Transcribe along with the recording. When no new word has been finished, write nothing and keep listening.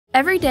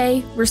Every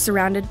day, we're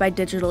surrounded by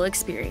digital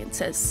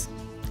experiences.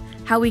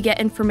 How we get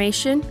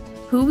information,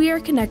 who we are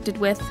connected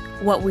with,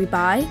 what we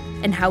buy,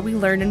 and how we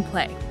learn and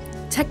play.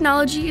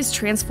 Technology is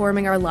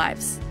transforming our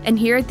lives, and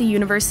here at the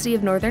University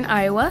of Northern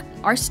Iowa,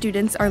 our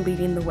students are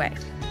leading the way.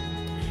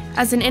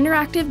 As an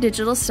interactive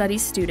digital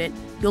studies student,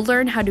 you'll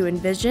learn how to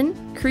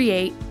envision,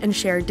 create, and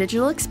share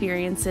digital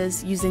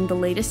experiences using the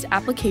latest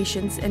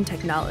applications and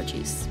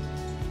technologies.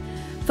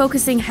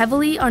 Focusing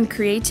heavily on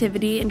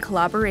creativity and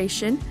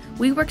collaboration,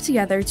 we work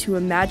together to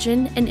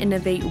imagine and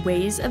innovate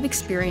ways of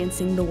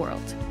experiencing the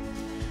world.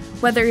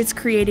 Whether it's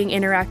creating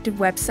interactive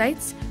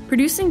websites,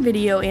 producing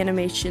video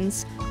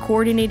animations,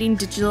 coordinating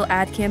digital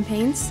ad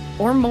campaigns,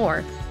 or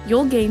more,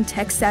 you'll gain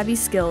tech-savvy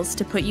skills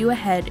to put you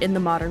ahead in the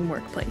modern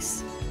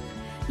workplace.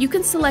 You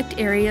can select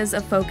areas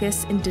of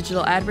focus in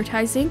digital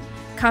advertising,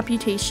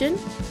 computation,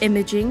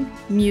 imaging,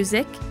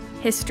 music,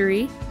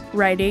 history,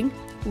 writing,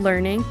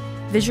 learning,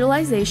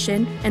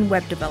 visualization, and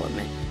web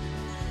development.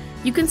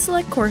 You can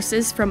select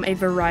courses from a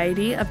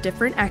variety of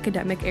different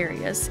academic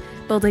areas,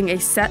 building a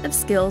set of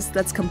skills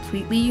that's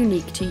completely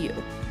unique to you.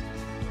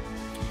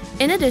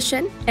 In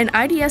addition, an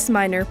IDS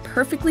minor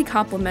perfectly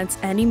complements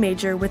any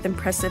major with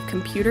impressive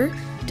computer,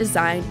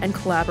 design, and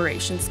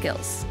collaboration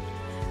skills.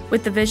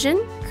 With the vision,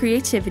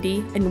 creativity,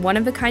 and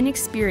one-of-a-kind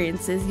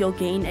experiences you'll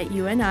gain at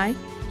UNI,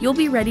 you'll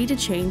be ready to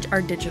change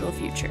our digital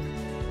future.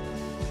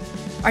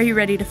 Are you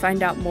ready to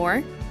find out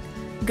more?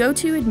 Go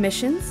to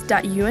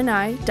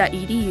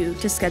admissions.uni.edu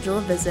to schedule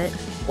a visit,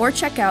 or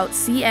check out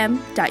cm.uni.edu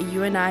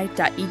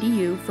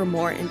for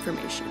more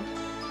information.